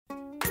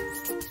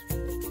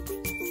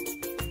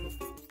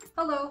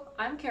Hello,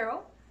 I'm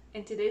Carol.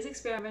 In today's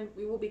experiment,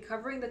 we will be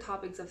covering the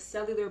topics of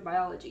cellular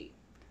biology.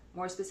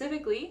 More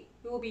specifically,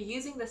 we will be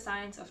using the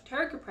science of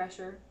turgor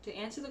pressure to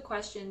answer the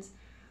questions,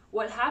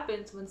 what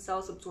happens when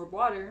cells absorb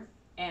water,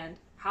 and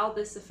how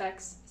this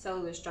affects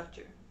cellular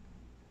structure.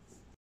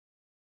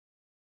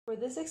 For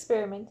this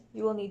experiment,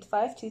 you will need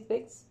 5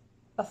 toothpicks,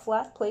 a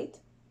flat plate,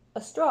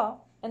 a straw,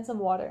 and some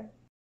water.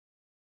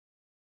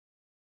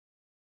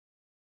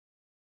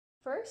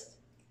 First,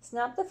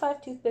 snap the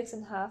 5 toothpicks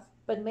in half,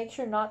 but make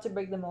sure not to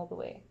break them all the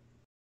way.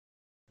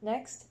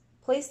 Next,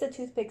 place the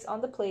toothpicks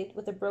on the plate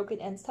with the broken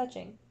ends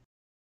touching.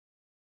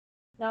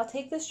 Now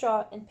take the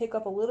straw and pick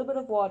up a little bit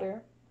of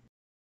water,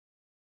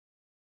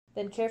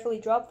 then carefully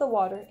drop the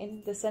water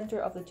in the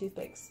center of the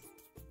toothpicks.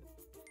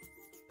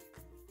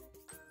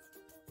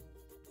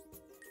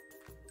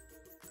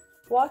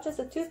 Watch as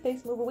the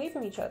toothpicks move away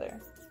from each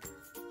other.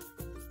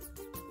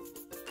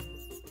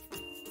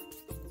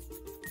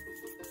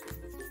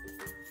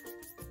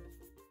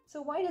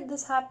 So why did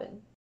this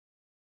happen?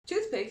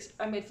 Toothpicks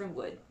are made from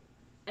wood,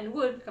 and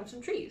wood comes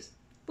from trees,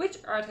 which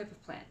are a type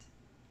of plant.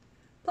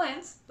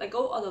 Plants, like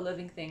all other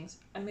living things,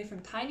 are made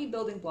from tiny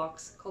building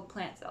blocks called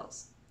plant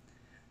cells.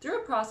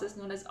 Through a process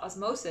known as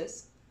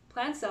osmosis,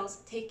 plant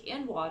cells take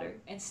in water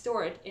and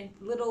store it in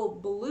little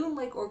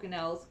balloon-like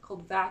organelles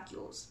called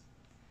vacuoles.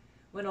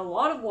 When a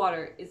lot of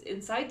water is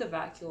inside the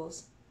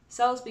vacuoles,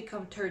 cells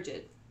become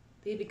turgid.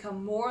 They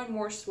become more and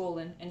more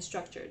swollen and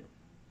structured.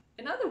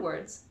 In other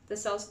words, the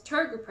cell's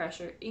turgor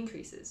pressure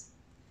increases.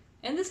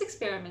 In this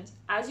experiment,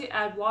 as you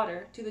add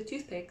water to the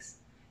toothpicks,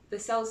 the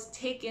cells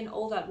take in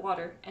all that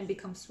water and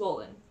become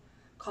swollen,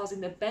 causing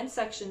the bent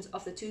sections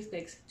of the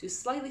toothpicks to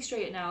slightly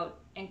straighten out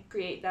and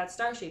create that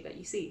star shape that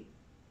you see.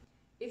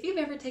 If you've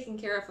ever taken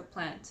care of a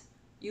plant,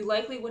 you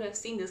likely would have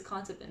seen this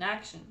concept in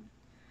action.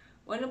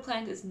 When a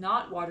plant is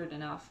not watered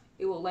enough,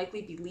 it will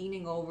likely be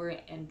leaning over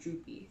and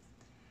droopy.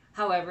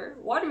 However,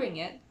 watering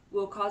it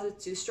will cause it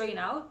to straighten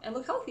out and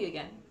look healthy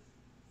again.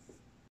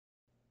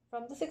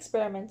 From this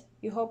experiment,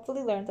 you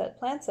hopefully learned that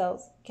plant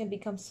cells can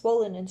become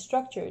swollen and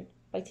structured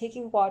by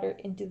taking water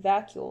into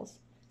vacuoles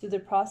through the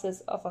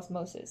process of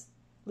osmosis,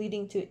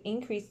 leading to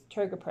increased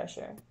turgor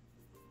pressure.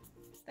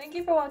 Thank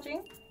you for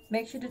watching.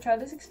 Make sure to try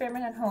this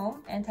experiment at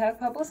home and tag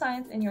Pueblo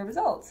Science in your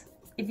results.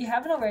 If you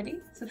haven't already,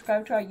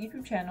 subscribe to our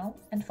YouTube channel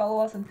and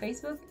follow us on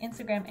Facebook,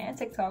 Instagram, and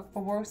TikTok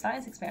for more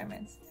science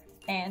experiments.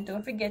 And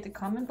don't forget to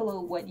comment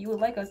below what you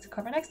would like us to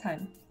cover next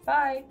time.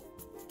 Bye!